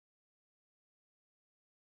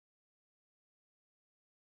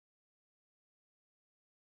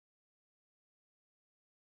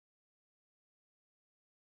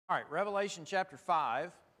All right, Revelation chapter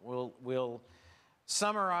 5, we'll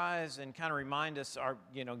summarize and kind of remind us,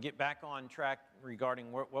 get back on track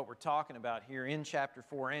regarding what we're talking about here in chapter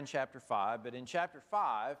 4 and chapter 5. But in chapter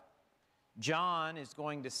 5, John is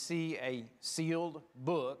going to see a sealed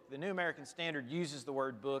book. The New American Standard uses the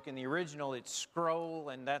word book. In the original, it's scroll,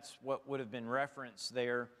 and that's what would have been referenced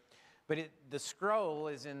there. But the scroll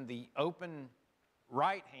is in the open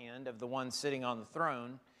right hand of the one sitting on the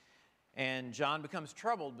throne. And John becomes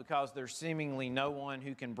troubled because there's seemingly no one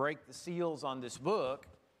who can break the seals on this book.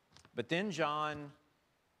 But then John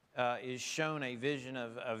is shown a vision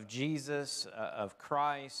of Jesus, of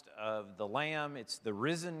Christ, of the Lamb. It's the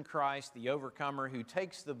risen Christ, the overcomer, who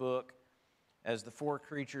takes the book as the 4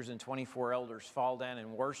 creatures and 24 elders fall down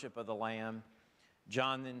in worship of the Lamb.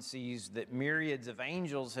 John then sees that myriads of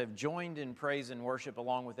angels have joined in praise and worship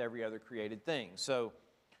along with every other created thing. So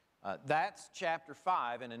that's chapter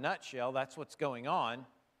 5 in a nutshell. That's what's going on.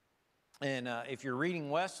 And if you're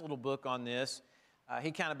reading West's little book on this,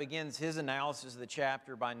 he kind of begins his analysis of the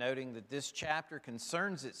chapter by noting that this chapter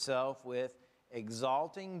concerns itself with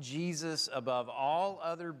exalting Jesus above all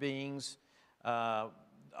other beings,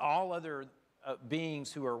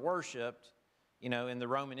 beings who are worshipped, in the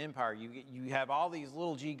Roman Empire. You have all these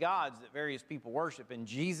little g gods that various people worship, and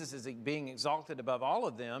Jesus is being exalted above all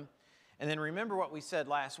of them. And then remember what we said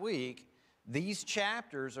last week, these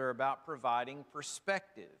chapters are about providing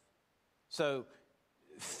perspective. So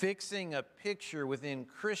fixing a picture within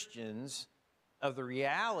Christians of the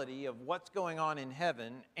reality of what's going on in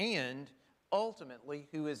heaven and ultimately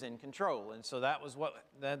who is in control. And so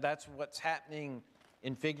that's what's happening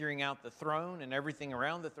in figuring out the throne and everything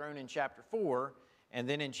around the throne in chapter 4, and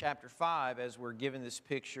then in chapter 5 as we're given this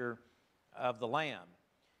picture of the Lamb.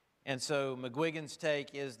 And so McGuigan's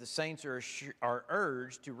take is the saints are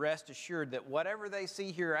urged to rest assured that whatever they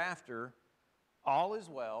see hereafter, all is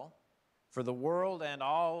well, for the world and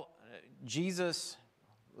all,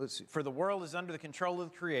 for the world is under the control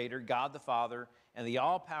of the Creator, God the Father, and the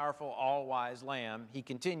all-powerful, all-wise Lamb. He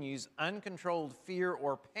continues, uncontrolled fear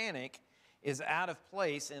or panic is out of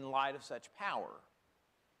place in light of such power.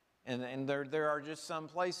 And there are just some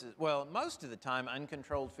places, well, most of the time,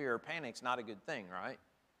 uncontrolled fear or panic is not a good thing, right?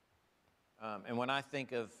 And when I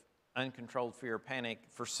think of uncontrolled fear or panic,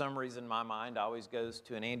 for some reason my mind always goes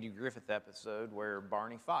to an Andy Griffith episode where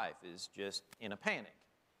Barney Fife is just in a panic.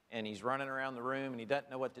 And he's running around the room and he doesn't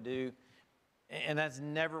know what to do. And that's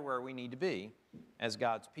never where we need to be as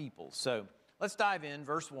God's people. So let's dive in,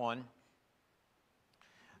 verse 1.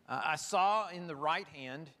 I saw in the right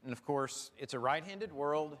hand, and of course it's a right-handed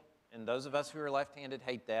world, and those of us who are left-handed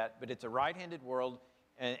hate that, but it's a right-handed world,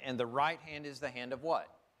 and the right hand is the hand of what?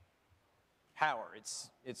 Power.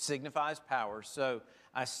 It signifies power. So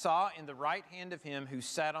I saw in the right hand of him who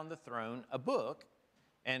sat on the throne a book,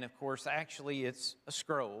 and of course actually it's a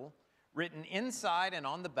scroll, written inside and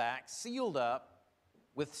on the back, sealed up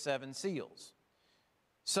with 7 seals.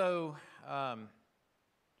 So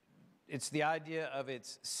it's the idea of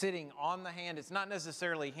it's sitting on the hand. It's not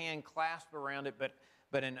necessarily hand clasped around it,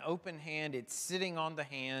 but an open hand. It's sitting on the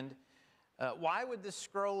hand. Why would the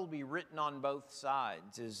scroll be written on both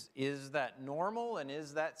sides? Is that normal, and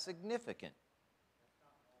is that significant?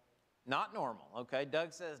 Not normal. Okay,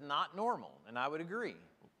 Doug says not normal, and I would agree.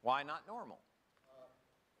 Why not normal?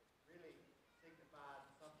 It really signifies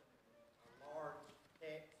something in a large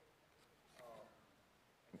text,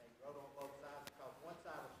 and they wrote on both sides because one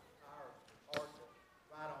side of the tower is hard to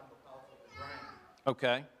write on because of the grain.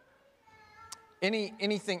 Okay.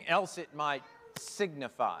 Anything else it might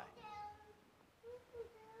signify?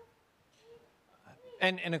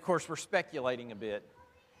 And of course, we're speculating a bit,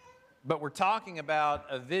 but we're talking about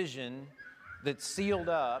a vision that's sealed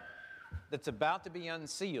up, that's about to be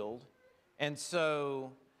unsealed. And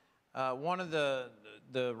so one of the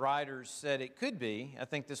writers said it could be, I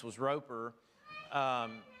think this was Roper,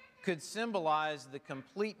 could symbolize the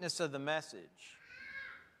completeness of the message,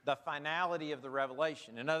 the finality of the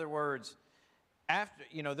revelation. In other words, after,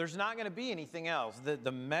 there's not going to be anything else.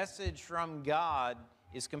 The message from God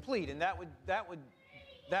is complete, and that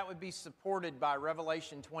would be supported by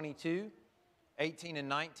Revelation 22, 18 and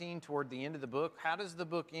 19 toward the end of the book. How does the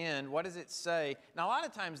book end? What does it say? Now, a lot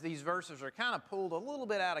of times these verses are kind of pulled a little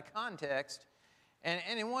bit out of context, and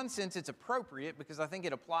in one sense it's appropriate because I think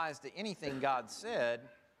it applies to anything God said.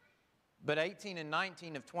 But 18 and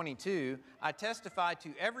 19 of 22, I testify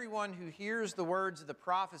to everyone who hears the words of the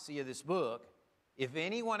prophecy of this book, if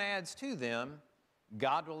anyone adds to them,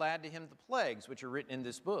 God will add to him the plagues which are written in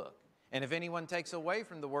this book. And if anyone takes away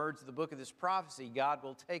from the words of the book of this prophecy, God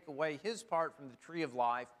will take away his part from the tree of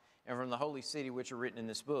life and from the holy city which are written in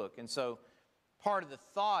this book. And so part of the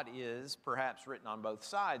thought is, perhaps written on both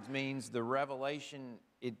sides, means the revelation,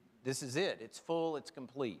 this is it. It's full, it's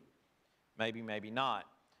complete. Maybe, maybe not.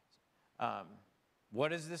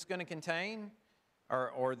 What is this going to contain?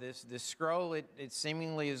 Or this scroll, it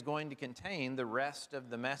seemingly is going to contain the rest of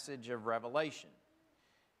the message of Revelation.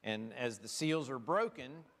 And as the seals are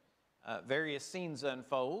broken, various scenes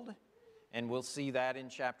unfold, and we'll see that in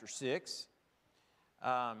chapter 6.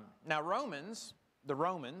 Now, the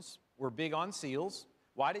Romans were big on seals.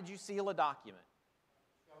 Why did you seal a document?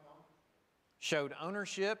 Showed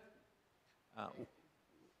ownership.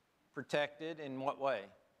 Protected in what way?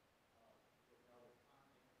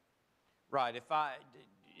 Right.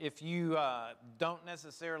 If you don't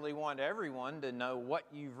necessarily want everyone to know what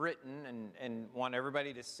you've written and want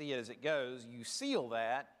everybody to see it as it goes, you seal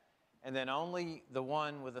that, and then only the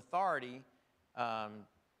one with authority,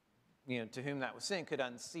 to whom that was sent, could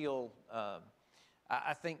unseal.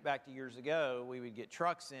 I think back to years ago, we would get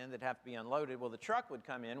trucks in that have to be unloaded. Well, the truck would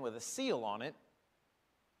come in with a seal on it,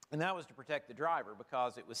 and that was to protect the driver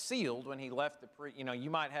because it was sealed when he left you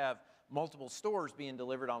might have multiple stores being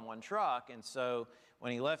delivered on one truck, and so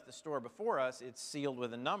when he left the store before us, it's sealed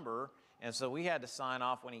with a number, and so we had to sign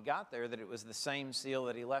off when he got there that it was the same seal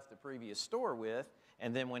that he left the previous store with,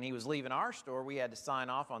 and then when he was leaving our store, we had to sign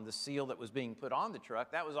off on the seal that was being put on the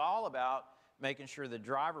truck. That was all about making sure the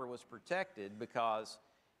driver was protected, because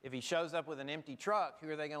if he shows up with an empty truck, who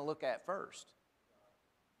are they going to look at first?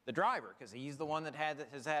 The driver, because he's the one that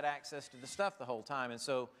has had access to the stuff the whole time. And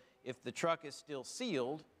so if the truck is still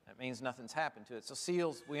sealed, that means nothing's happened to it. So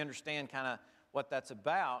seals, we understand kind of what that's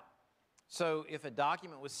about. So if a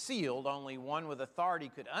document was sealed, only one with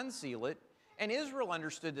authority could unseal it. And Israel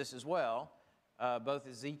understood this as well. Both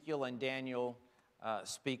Ezekiel and Daniel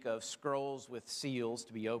speak of scrolls with seals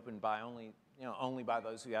to be opened by only by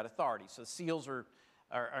those who had authority. So seals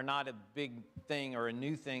are not a big thing or a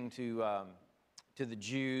new thing to the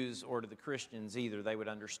Jews or to the Christians either. They would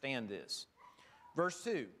understand this. Verse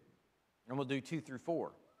 2, and we'll do 2 through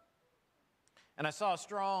 4. And I saw a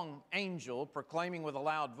strong angel proclaiming with a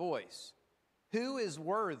loud voice, "Who is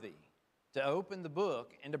worthy to open the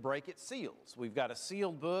book and to break its seals?" We've got a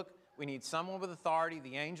sealed book. We need someone with authority.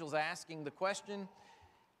 The angel's asking the question,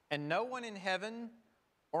 and no one in heaven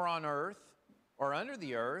or on earth or under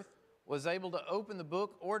the earth was able to open the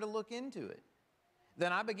book or to look into it.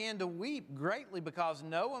 Then I began to weep greatly because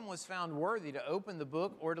no one was found worthy to open the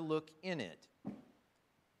book or to look in it.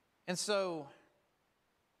 And so,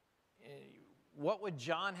 what would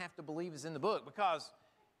John have to believe is in the book? Because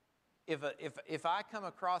if I come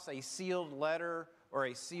across a sealed letter or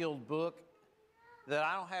a sealed book that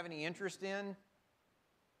I don't have any interest in,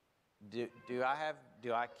 do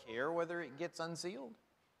I care whether it gets unsealed?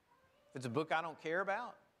 If it's a book I don't care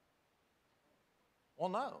about? Well,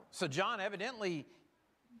 no. So John evidently,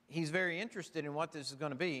 he's very interested in what this is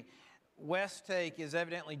going to be. West's take is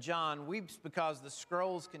evidently John weeps because the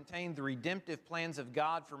scrolls contain the redemptive plans of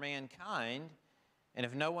God for mankind, and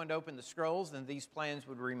if no one had opened the scrolls, then these plans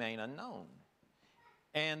would remain unknown.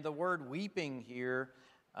 And the word weeping here,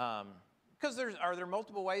 because are there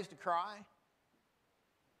multiple ways to cry?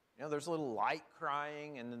 There's a little light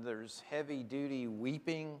crying, and then there's heavy-duty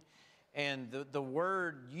weeping. And the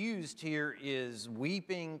word used here is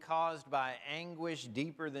weeping caused by anguish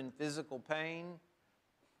deeper than physical pain.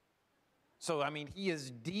 So, he is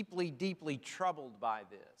deeply, deeply troubled by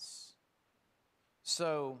this.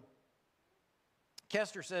 So,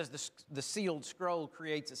 Kester says the sealed scroll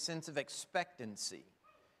creates a sense of expectancy,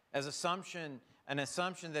 an assumption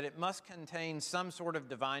that it must contain some sort of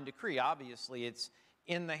divine decree. Obviously, it's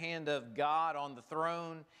in the hand of God on the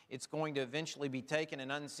throne. It's going to eventually be taken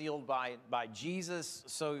and unsealed by Jesus.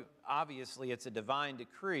 So obviously it's a divine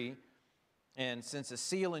decree. And since a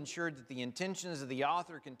seal ensured that the intentions of the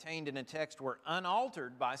author contained in a text were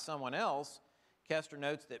unaltered by someone else, Kester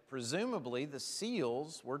notes that presumably the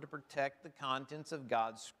seals were to protect the contents of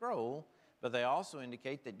God's scroll, but they also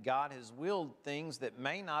indicate that God has willed things that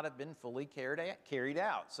may not have been fully carried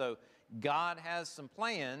out. So God has some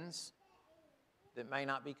plans that may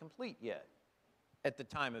not be complete yet at the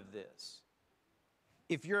time of this.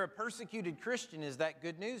 If you're a persecuted Christian, is that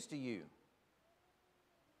good news to you?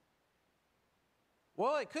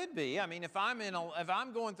 Well, it could be. If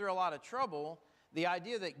I'm going through a lot of trouble, the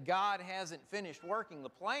idea that God hasn't finished working the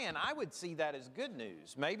plan, I would see that as good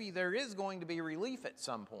news. Maybe there is going to be relief at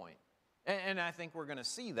some point. And I think we're going to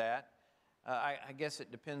see that. I guess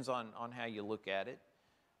it depends on how you look at it.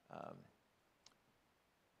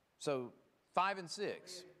 So 5 and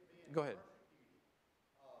 6. Go ahead.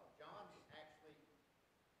 John is actually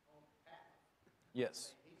on Patmos.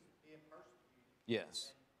 Yes. He's being persecuted.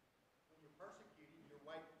 Yes. And when you're persecuted,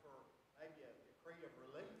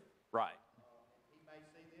 Right. And he may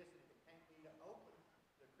see this, and if it can't be open,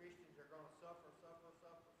 the Christians are going to suffer.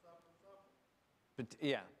 But,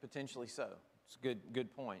 yeah, potentially so. It's a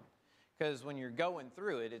good point. Because when you're going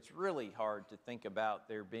through it, it's really hard to think about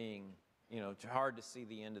there being, it's hard to see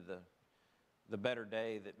the end of the better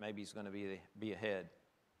day that maybe is going to be ahead.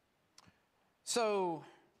 So,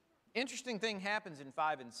 interesting thing happens in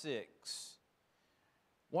 5 and 6.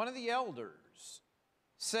 One of the elders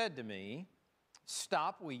said to me,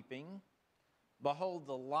 "Stop weeping. Behold,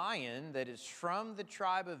 the Lion that is from the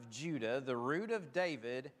tribe of Judah, the root of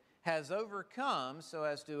David, has overcome so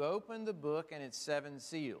as to open the book and its 7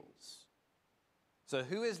 seals." So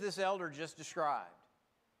who is this elder just described?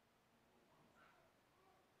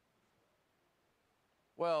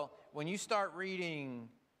 Well, when you start reading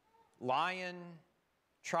Lion,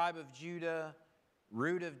 tribe of Judah,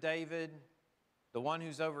 root of David, the one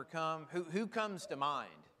who's overcome, who comes to mind?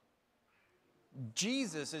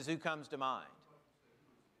 Jesus is who comes to mind.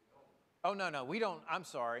 Oh, no, we don't, I'm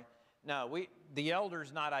sorry. No, the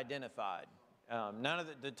elders not identified. None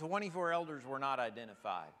of the 24 elders were not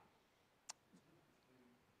identified.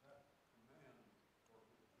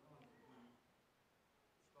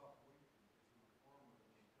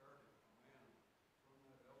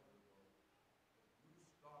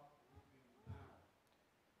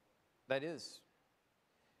 That is.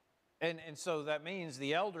 And so that means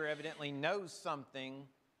the elder evidently knows something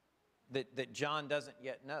that John doesn't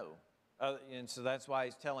yet know. And so that's why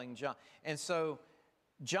he's telling John. And so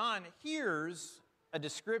John hears a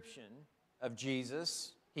description of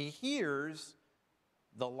Jesus. He hears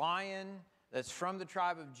the Lion that's from the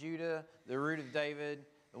tribe of Judah, the root of David,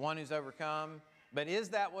 the one who's overcome. But is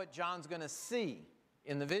that what John's going to see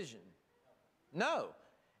in the vision? No.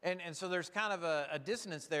 And so there's kind of a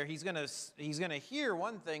dissonance there. He's going to hear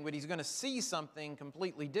one thing, but he's going to see something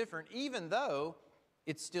completely different, even though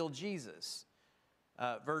it's still Jesus.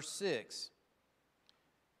 Verse 6,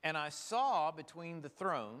 "And I saw between the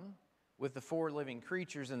throne with the 4 living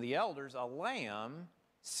creatures and the elders a lamb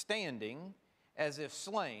standing as if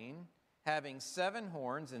slain, having 7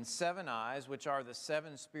 horns and 7 eyes, which are the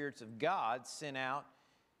 7 spirits of God sent out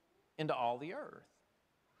into all the earth."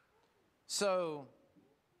 So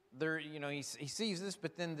there, he sees this,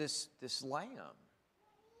 but then this lamb.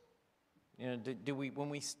 When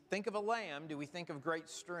we think of a lamb, do we think of great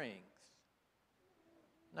strength?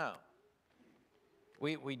 No.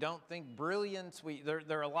 We don't think brilliance.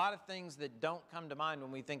 There are a lot of things that don't come to mind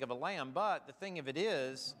when we think of a lamb, but the thing of it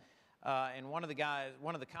is, and one of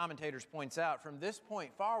the commentators points out, from this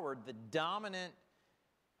point forward, the dominant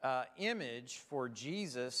image for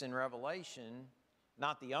Jesus in Revelation,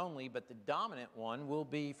 not the only, but the dominant one, will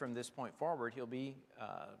be from this point forward, he'll be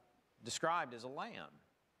described as a lamb.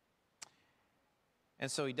 And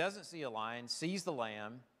so he doesn't see a lion, sees the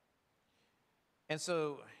lamb. And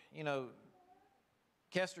so,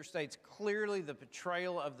 Kester states clearly the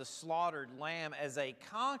portrayal of the slaughtered lamb as a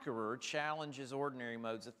conqueror challenges ordinary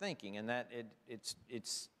modes of thinking, and that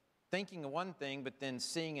it's thinking of one thing, but then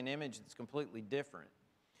seeing an image that's completely different.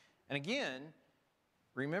 And again,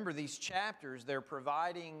 remember these chapters, they're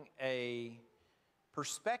providing a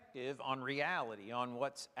perspective on reality, on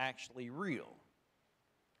what's actually real.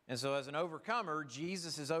 And so as an overcomer,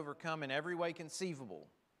 Jesus is overcome in every way conceivable.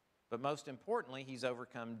 But most importantly, he's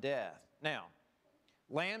overcome death. Now,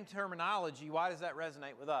 lamb terminology, why does that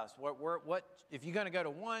resonate with us? What if you're going to go to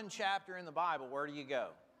one chapter in the Bible, where do you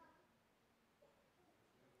go?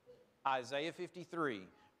 Isaiah 53.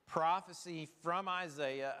 Prophecy from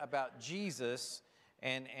Isaiah about Jesus,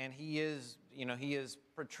 and he is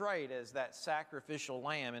portrayed as that sacrificial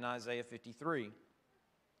lamb in Isaiah 53.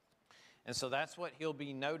 And so that's what he'll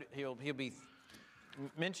be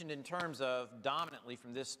mentioned in terms of dominantly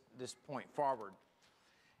from this point forward.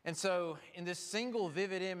 And so in this single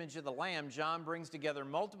vivid image of the Lamb, John brings together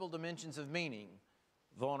multiple dimensions of meaning: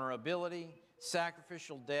 vulnerability,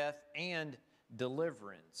 sacrificial death, and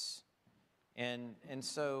deliverance. And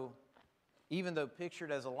so even though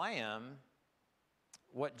pictured as a lamb,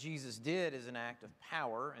 what Jesus did is an act of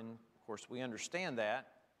power, and of course we understand that.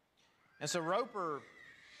 And so Roper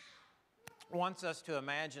wants us to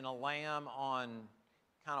imagine a lamb on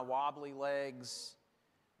kind of wobbly legs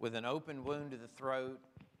with an open wound to the throat,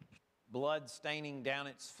 blood staining down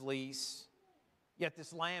its fleece. Yet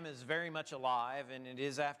this lamb is very much alive, and it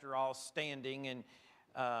is, after all, standing. And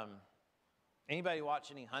anybody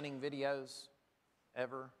watch any hunting videos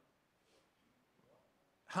ever?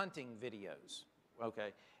 Hunting videos,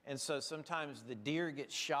 okay. And so sometimes the deer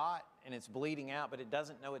gets shot and it's bleeding out, but it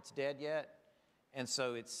doesn't know it's dead yet. And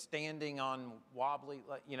so it's standing on wobbly,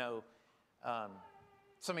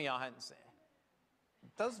 some of y'all hadn't seen.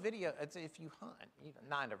 those videos, it's if you hunt,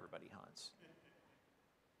 not everybody hunts.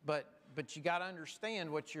 But you got to understand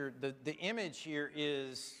what the image here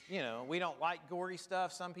is. We don't like gory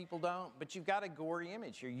stuff. Some people don't. But you've got a gory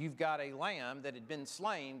image here. You've got a lamb that had been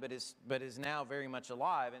slain, but is now very much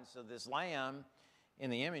alive. And so this lamb in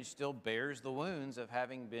the image still bears the wounds of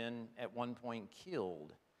having been at one point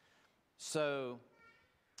killed. So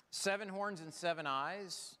 7 horns and 7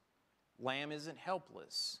 eyes. Lamb isn't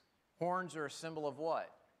helpless. Horns are a symbol of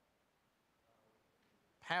what?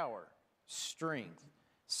 Power, strength.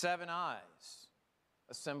 7 eyes,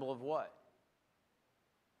 a symbol of what?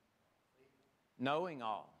 Knowing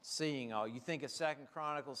all, seeing all. You think of 2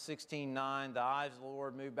 Chronicles 16:9, the eyes of the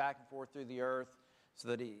Lord move back and forth through the earth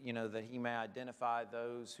so that he may identify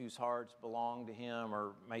those whose hearts belong to him,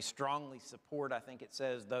 or may strongly support, I think it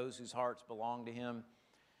says, those whose hearts belong to him.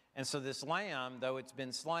 And so this lamb, though it's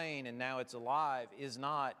been slain and now it's alive, is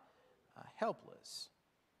not helpless.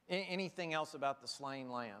 Anything else about the slain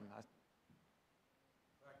lamb?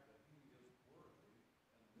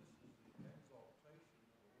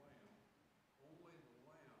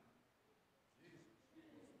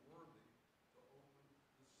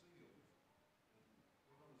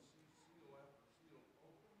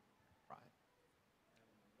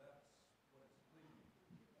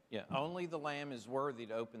 Yeah, only the Lamb is worthy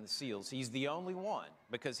to open the seals. He's the only one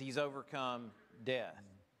because he's overcome death.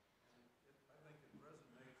 I think it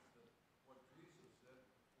resonates that what Jesus said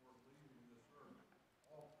before leaving this earth,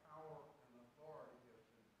 all power and authority has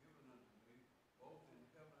been given unto me, both in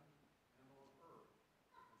heaven and on earth.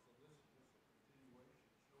 And so this is just a continuation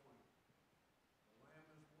showing the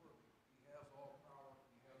Lamb is worthy. He has all power.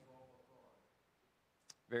 He has all authority.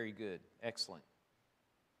 Very good. Excellent.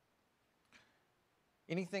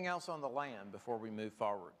 Anything else on the lamb before we move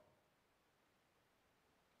forward?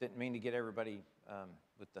 Didn't mean to get everybody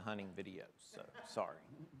with the hunting videos, so sorry.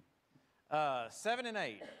 7 and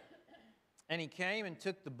 8. And he came and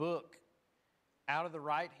took the book out of the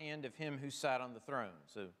right hand of him who sat on the throne.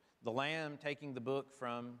 So the lamb taking the book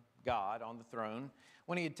from God on the throne.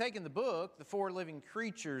 When he had taken the book, the 4 living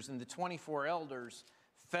creatures and the 24 elders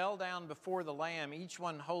fell down before the Lamb, each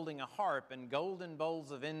one holding a harp and golden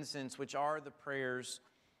bowls of incense, which are the prayers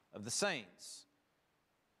of the saints.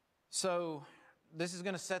 So this is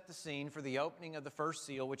going to set the scene for the opening of the first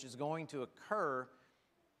seal, which is going to occur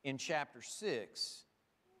in chapter 6.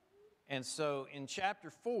 And so in chapter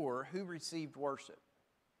 4, who received worship?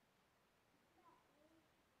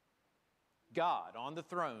 God on the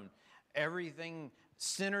throne. Everything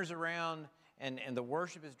centers around and the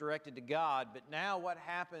worship is directed to God. But now what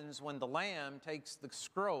happens when the Lamb takes the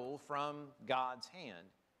scroll from God's hand?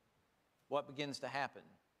 What begins to happen?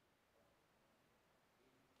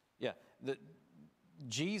 Yeah,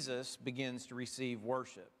 Jesus begins to receive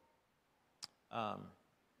worship. And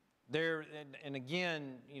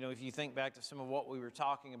again, if you think back to some of what we were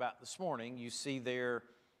talking about this morning, you see there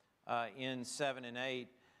in 7 and 8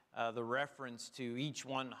 the reference to each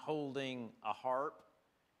one holding a harp.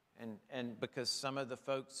 And because some of the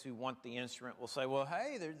folks who want the instrument will say, well,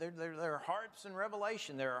 hey, there are harps in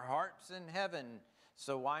Revelation. There are harps in heaven.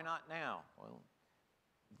 So why not now?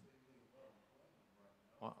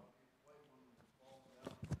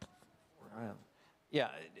 Yeah,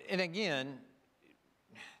 and again,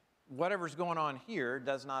 whatever's going on here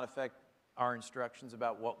does not affect our instructions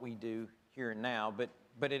about what we do here and now.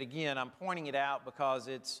 But again, I'm pointing it out because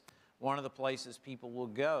it's one of the places people will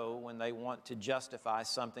go when they want to justify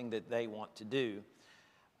something that they want to do.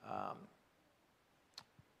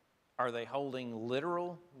 Are they holding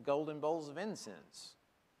literal golden bowls of incense?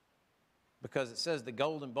 Because it says the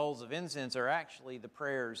golden bowls of incense are actually the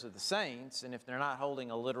prayers of the saints, and if they're not holding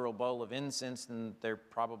a literal bowl of incense, then they're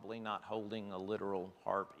probably not holding a literal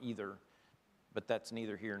harp either. But that's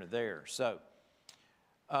neither here nor there. So,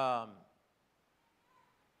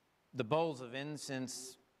 the bowls of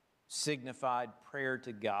incense signified prayer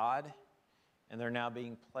to God, and they're now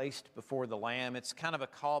being placed before the Lamb. It's kind of a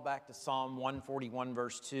callback to Psalm 141,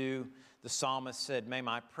 verse 2. The psalmist said, may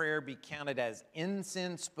my prayer be counted as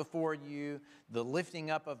incense before you, the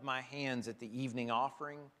lifting up of my hands at the evening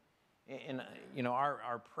offering. And,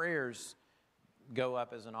 our prayers go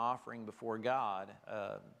up as an offering before God,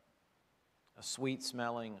 a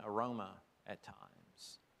sweet-smelling aroma at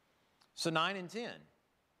times. So 9 and 10.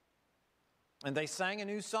 And they sang a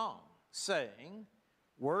new song, saying,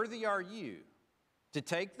 worthy are you to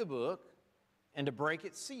take the book and to break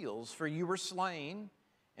its seals, for you were slain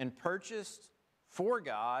and purchased for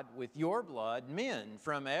God with your blood men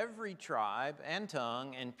from every tribe and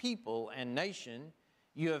tongue and people and nation.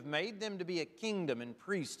 You have made them to be a kingdom and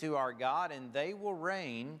priests to our God, and they will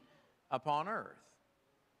reign upon earth.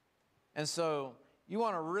 And so you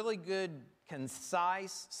want a really good,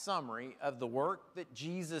 concise summary of the work that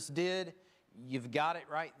Jesus did, you've got it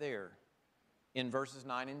right there in verses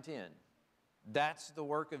 9 and 10. That's the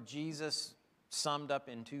work of Jesus summed up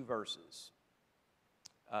in 2 verses.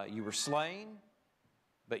 You were slain,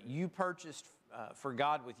 but you purchased for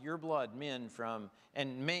God with your blood men from,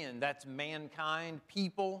 and men, that's mankind,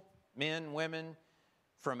 people, men, women,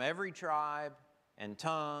 from every tribe and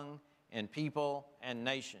tongue and people and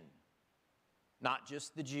nation. Not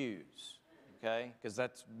just the Jews, okay? Because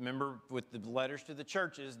that's, remember, with the letters to the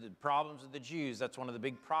churches, the problems of the Jews, that's one of the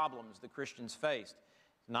big problems the Christians faced.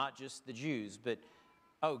 Not just the Jews, but,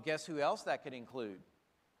 oh, guess who else that could include?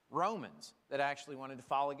 Romans that actually wanted to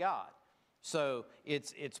follow God. So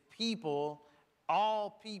it's people,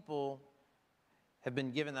 all people have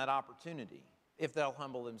been given that opportunity if they'll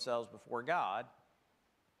humble themselves before God.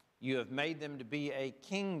 You have made them to be a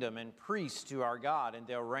kingdom and priests to our God, and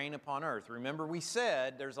they'll reign upon earth. Remember, we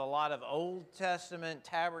said there's a lot of Old Testament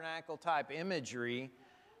tabernacle type imagery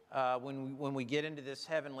when we get into this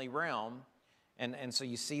heavenly realm, and so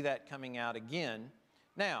you see that coming out again.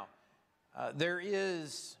 Now, there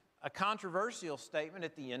is a controversial statement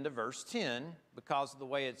at the end of verse 10 because of the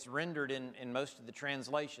way it's rendered in most of the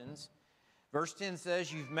translations. Verse 10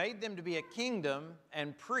 says, "You've made them to be a kingdom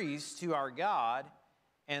and priests to our God,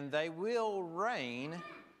 and they will reign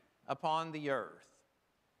upon the earth."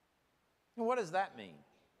 And what does that mean?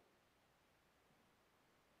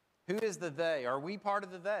 Who is the they? Are we part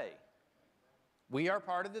of the they? We are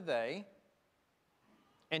part of the they.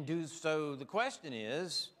 And so the question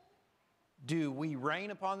is, do we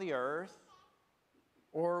reign upon the earth,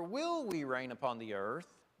 or will we reign upon the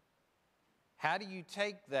earth? How do you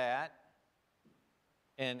take that?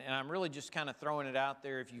 And I'm really just kind of throwing it out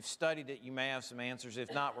there. If you've studied it, you may have some answers.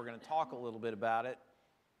 If not, we're going to talk a little bit about it.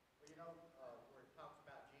 Well, you know, where it talks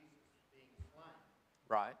about Jesus being slain.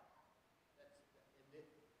 Right.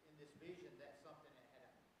 In this vision, that's something that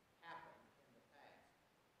had happened in the past.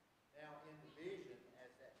 Now, in the vision,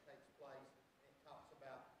 as that takes place, it talks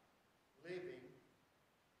about living.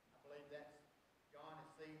 I believe that's John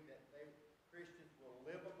is seeing that Christians will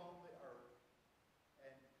live upon the earth,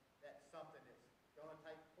 and that's something that's going to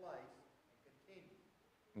take place and continue.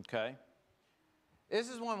 Okay. This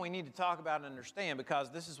is one we need to talk about and understand,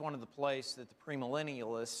 because this is one of the places that the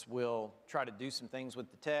premillennialists will try to do some things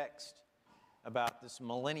with the text about this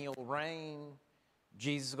millennial reign.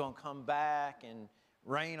 Jesus is going to come back and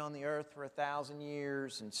reign on the earth for 1,000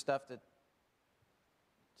 years and stuff that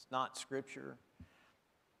it's not Scripture.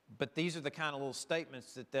 But these are the kind of little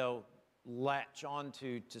statements that they'll latch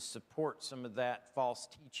onto to support some of that false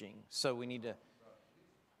teaching. So we need to...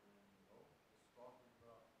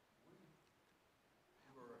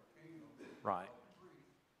 Right.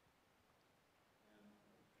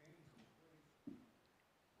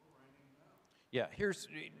 Yeah, here's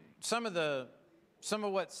some of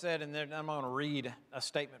what's said, and then I'm going to read a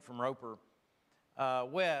statement from Roper.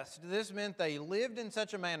 West, this meant they lived in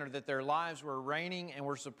such a manner that their lives were reigning and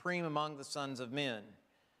were supreme among the sons of men.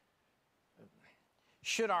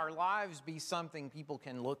 Should our lives be something people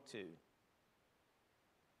can look to?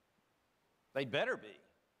 They'd better be,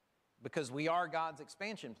 because we are God's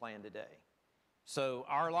expansion plan today. So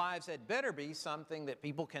our lives had better be something that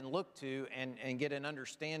people can look to and get an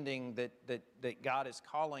understanding that God is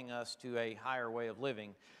calling us to a higher way of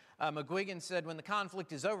living. McGuigan said, when the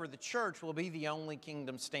conflict is over, the church will be the only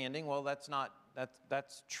kingdom standing. Well,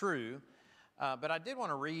 that's true. But I did want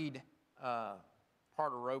to read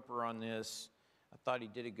part of Roper on this. I thought he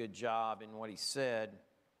did a good job in what he said.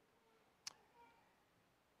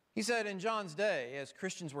 He said, in John's day, as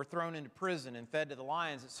Christians were thrown into prison and fed to the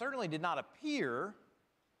lions, it certainly did not appear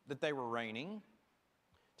that they were reigning.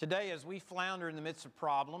 Today, as we flounder in the midst of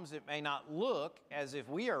problems, it may not look as if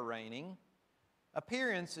we are reigning.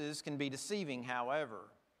 Appearances can be deceiving,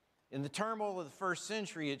 however. In the turmoil of the first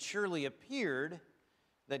century, it surely appeared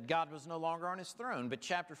that God was no longer on his throne, but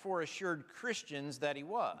chapter 4 assured Christians that he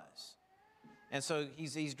was. And so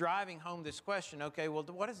he's driving home this question, okay, well,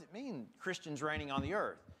 what does it mean, Christians reigning on the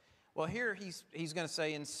earth? Well, here he's going to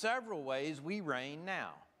say, in several ways we reign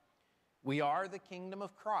now. We are the kingdom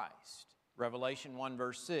of Christ, Revelation 1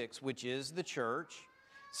 verse 6, which is the church.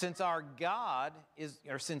 Since God is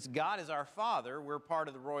our Father, we're part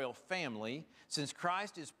of the royal family. Since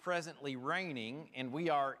Christ is presently reigning and we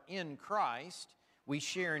are in Christ, we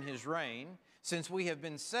share in his reign. Since we have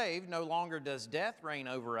been saved, no longer does death reign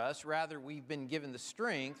over us. Rather, we've been given the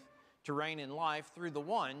strength to reign in life through the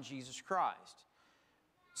one, Jesus Christ.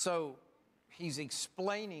 So he's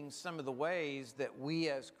explaining some of the ways that we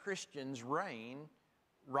as Christians reign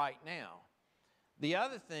right now. The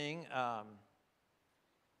other thing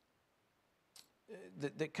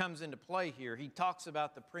that comes into play here, he talks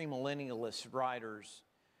about the premillennialist writers.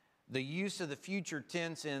 The use of the future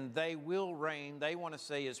tense in "they will reign," they want to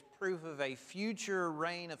say, is proof of a future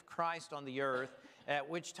reign of Christ on the earth, at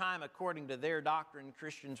which time, according to their doctrine,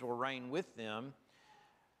 Christians will reign with them.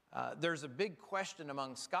 There's a big question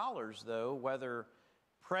among scholars, though, whether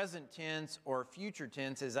present tense or future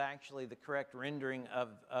tense is actually the correct rendering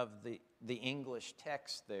of the English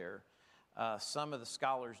text there. Some of the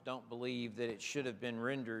scholars don't believe that it should have been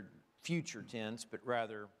rendered future tense, but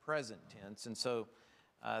rather present tense. And so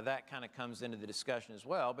that kind of comes into the discussion as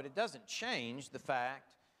well. But it doesn't change the fact,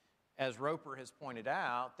 as Roper has pointed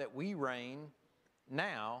out, that we reign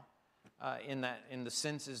now in the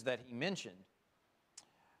senses that he mentioned.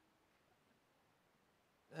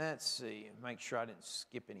 Let's see, make sure I didn't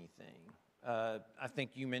skip anything. I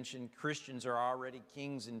think you mentioned Christians are already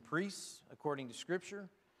kings and priests, according to Scripture.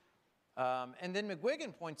 And then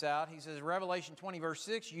McGuigan points out, he says, Revelation 20, verse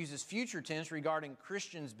 6 uses future tense regarding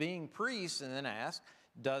Christians being priests, and then asks,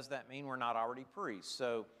 does that mean we're not already priests?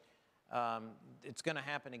 So it's going to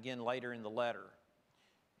happen again later in the letter.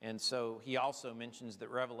 And so he also mentions that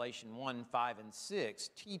Revelation 1, 5, and 6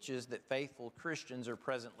 teaches that faithful Christians are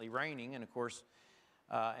presently reigning. And of course,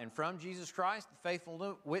 and from Jesus Christ, the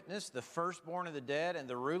faithful witness, the firstborn of the dead, and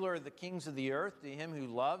the ruler of the kings of the earth, to him who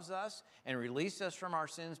loves us and released us from our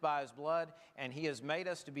sins by his blood, and he has made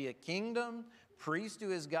us to be a kingdom, priest to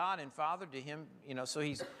his God and Father, to him, so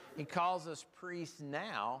he calls us priests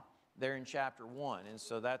now there in chapter 1. And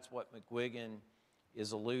so that's what McGuigan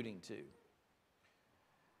is alluding to.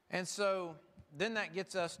 And so then that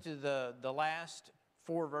gets us to the last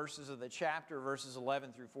 4 verses of the chapter, verses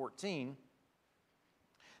 11 through 14.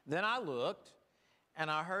 Then I looked, and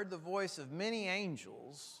I heard the voice of many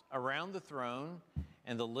angels around the throne,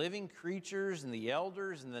 and the living creatures and the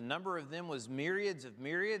elders, and the number of them was myriads of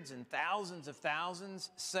myriads and thousands of thousands,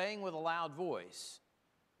 saying with a loud voice,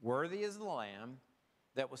 Worthy is the Lamb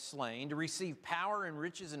that was slain to receive power and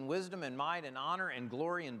riches and wisdom and might and honor and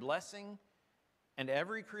glory and blessing. And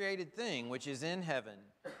every created thing which is in heaven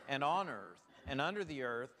and on earth and under the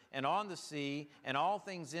earth and on the sea and all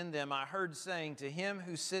things in them, I heard saying, to him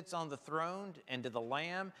who sits on the throne and to the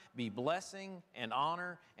Lamb be blessing and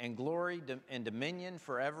honor and glory and dominion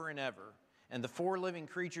forever and ever. And the 4 living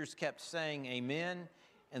creatures kept saying, Amen.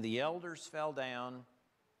 And the elders fell down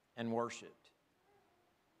and worshiped.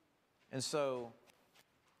 And so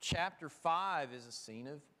chapter 5 is a scene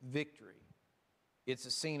of victory. It's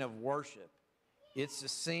a scene of worship. It's a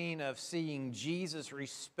scene of seeing Jesus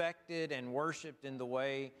respected and worshiped in the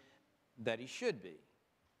way that he should be.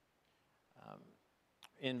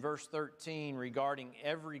 In verse 13, regarding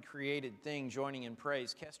every created thing joining in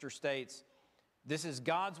praise, Kester states, this is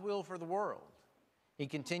God's will for the world. He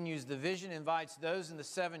continues, the vision invites those in the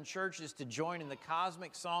 7 churches to join in the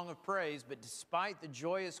cosmic song of praise, but despite the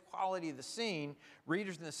joyous quality of the scene,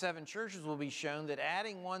 readers in the 7 churches will be shown that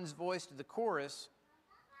adding one's voice to the chorus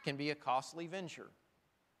can be a costly venture.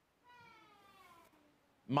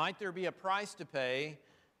 Might there be a price to pay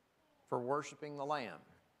for worshiping the Lamb?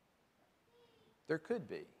 There could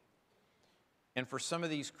be. And for some of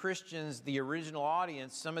these Christians, the original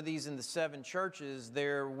audience, some of these in the 7 churches,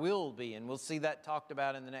 there will be. And we'll see that talked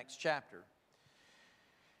about in the next chapter.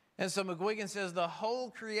 And so McGuigan says the whole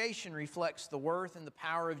creation reflects the worth and the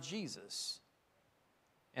power of Jesus.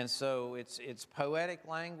 And so it's poetic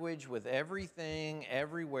language with everything,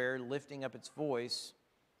 everywhere, lifting up its voice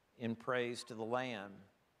in praise to the Lamb.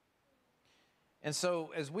 And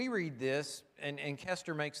so as we read this, and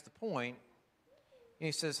Kester makes the point,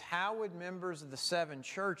 he says, how would members of the 7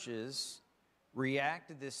 churches react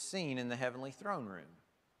to this scene in the heavenly throne room?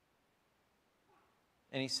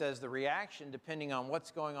 And he says the reaction, depending on what's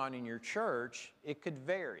going on in your church, it could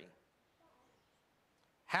vary.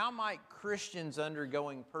 How might Christians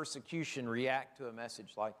undergoing persecution react to a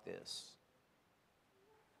message like this?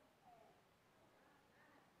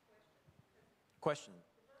 Question.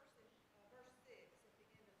 Verse 6 at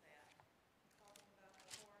the end of that, talking about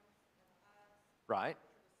the horns and the eyes, Right. which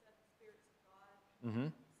are the 7 spirits of God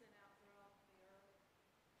sent out throughout the earth.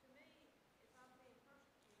 To me, if I'm being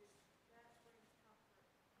persecuted, that brings comfort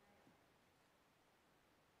now.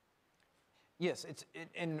 Yes,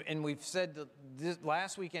 and we've said this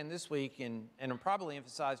last week and this week, and I probably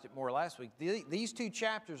emphasized it more last week. These 2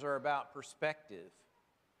 chapters are about perspective,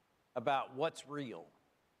 about what's real.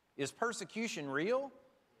 Is persecution real?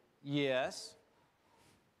 Yes.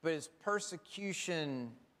 But is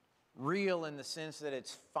persecution real in the sense that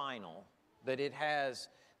it's final, that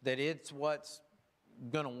it's what's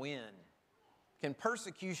going to win? can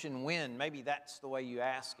persecution win? Maybe that's the way you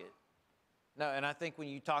ask it. No, and I think when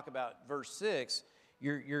you talk about verse 6,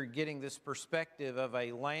 you're getting this perspective of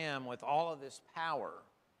a lamb with all of this power.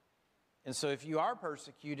 And so if you are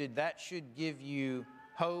persecuted, that should give you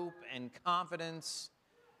hope and confidence,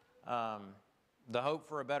 the hope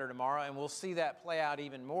for a better tomorrow. And we'll see that play out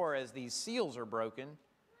even more as these seals are broken.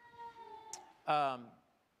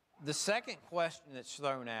 The second question that's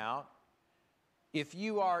thrown out, if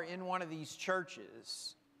you are in one of these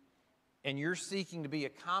churches and you're seeking to be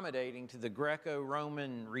accommodating to the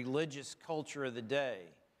Greco-Roman religious culture of the day,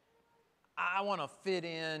 I want to fit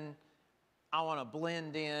in, I want to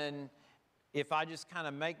blend in. If I just kind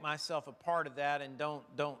of make myself a part of that and don't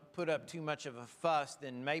put up too much of a fuss,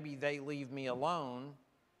 then maybe they leave me alone.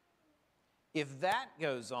 If that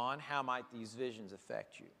goes on, how might these visions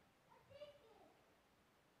affect you?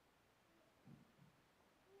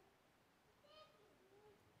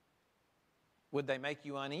 Would they make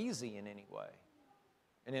you uneasy in any way?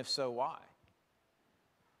 And if so, why?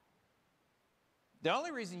 The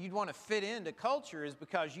only reason you'd want to fit into culture is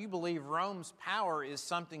because you believe Rome's power is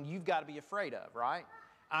something you've got to be afraid of, right?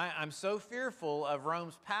 I'm so fearful of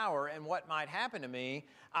Rome's power and what might happen to me,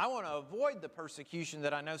 I want to avoid the persecution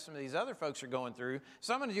that I know some of these other folks are going through.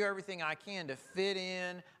 So I'm going to do everything I can to fit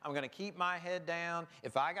in. I'm going to keep my head down.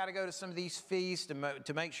 If I got to go to some of these feasts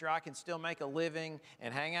to make sure I can still make a living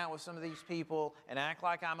and hang out with some of these people and act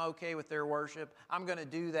like I'm okay with their worship, I'm going to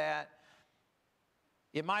do that.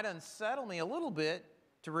 It might unsettle me a little bit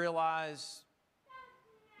to realize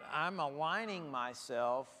I'm aligning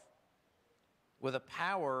myself with a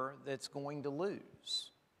power that's going to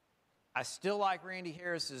lose. I still like Randy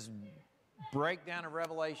Harris's breakdown of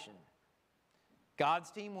Revelation. God's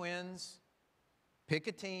team wins. Pick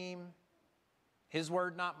a team. His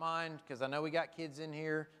word, not mine, because I know we got kids in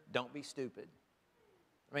here. Don't be stupid.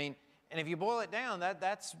 I mean, and if you boil it down,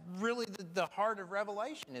 that's really the heart of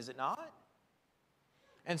Revelation, is it not?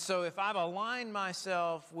 And so if I've aligned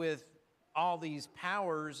myself with all these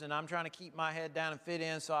powers and I'm trying to keep my head down and fit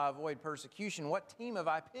in so I avoid persecution, what team have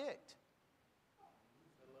I picked?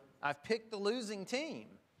 I've picked the losing team.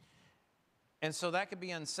 And so that could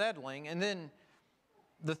be unsettling. And then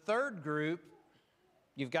the third group,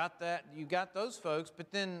 you've got those folks,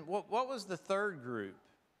 but then what was the third group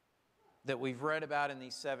that we've read about in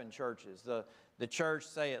these 7 churches? The church,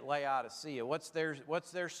 say, at Laodicea. What's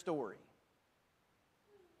their story?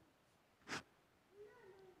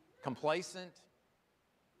 Complacent,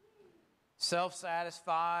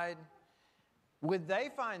 self-satisfied. Would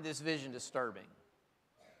they find this vision disturbing?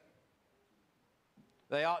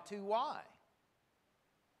 They ought to. Why?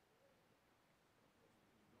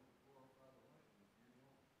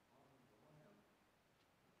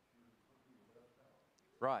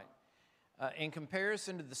 Right. In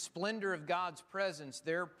comparison to the splendor of God's presence,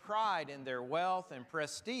 their pride in their wealth and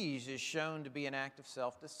prestige is shown to be an act of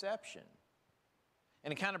self-deception.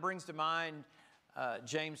 And it kind of brings to mind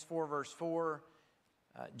James 4, verse 4.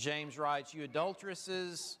 James writes, "You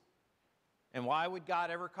adulteresses." And why would God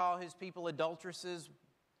ever call his people adulteresses?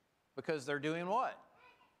 Because they're doing what?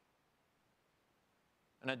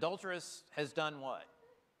 An adulteress has done what?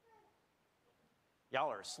 Y'all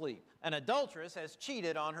are asleep. An adulteress has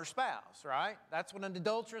cheated on her spouse, right? That's what an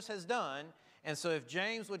adulteress has done. And so if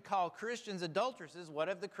James would call Christians adulteresses, what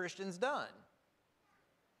have the Christians done?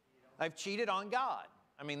 They've cheated on God.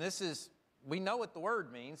 I mean, we know what the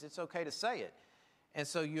word means. It's okay to say it. And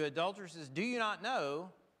so you adulteresses, do you not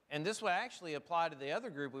know, and this would actually apply to the other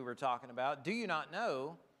group we were talking about, do you not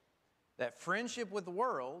know that friendship with the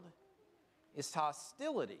world is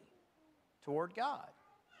hostility toward God?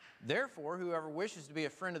 Therefore, whoever wishes to be a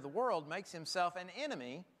friend of the world makes himself an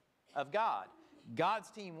enemy of God.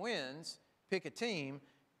 God's team wins. Pick a team.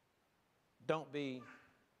 Don't be,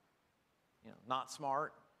 not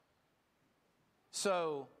smart.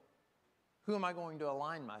 So, who am I going to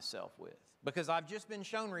align myself with? Because I've just been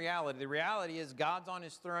shown reality. The reality is God's on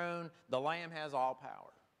his throne. The Lamb has all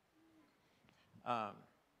power.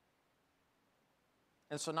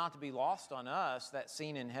 And so not to be lost on us, that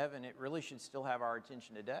scene in heaven, it really should still have our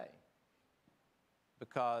attention today.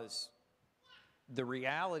 Because the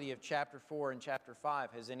reality of chapter 4 and chapter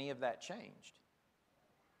 5, has any of that changed?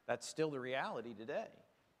 That's still the reality today.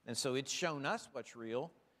 And so it's shown us what's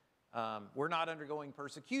real. We're not undergoing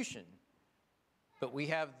persecution, but we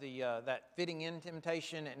have that fitting in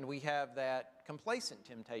temptation, and we have that complacent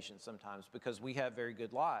temptation sometimes because we have very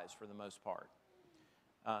good lives for the most part.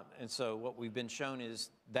 And so what we've been shown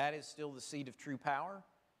is that is still the seat of true power.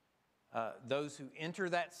 Those who enter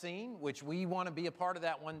that scene, which we want to be a part of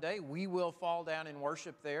that one day, we will fall down and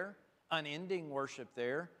worship there, unending worship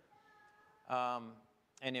there.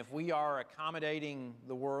 And if we are accommodating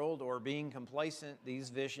the world or being complacent, these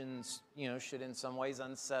visions, should in some ways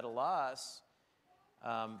unsettle us.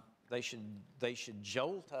 They should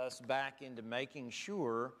jolt us back into making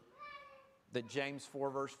sure that James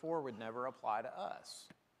 4 verse 4 would never apply to us,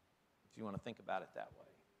 if you want to think about it that way.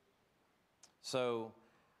 So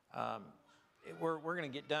we're going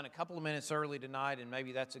to get done a couple of minutes early tonight, and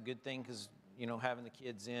maybe that's a good thing because, having the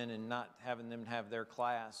kids in and not having them have their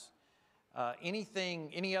class.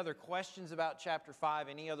 Any other questions about chapter 5?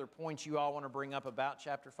 Any other points you all want to bring up about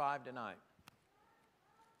chapter 5 tonight?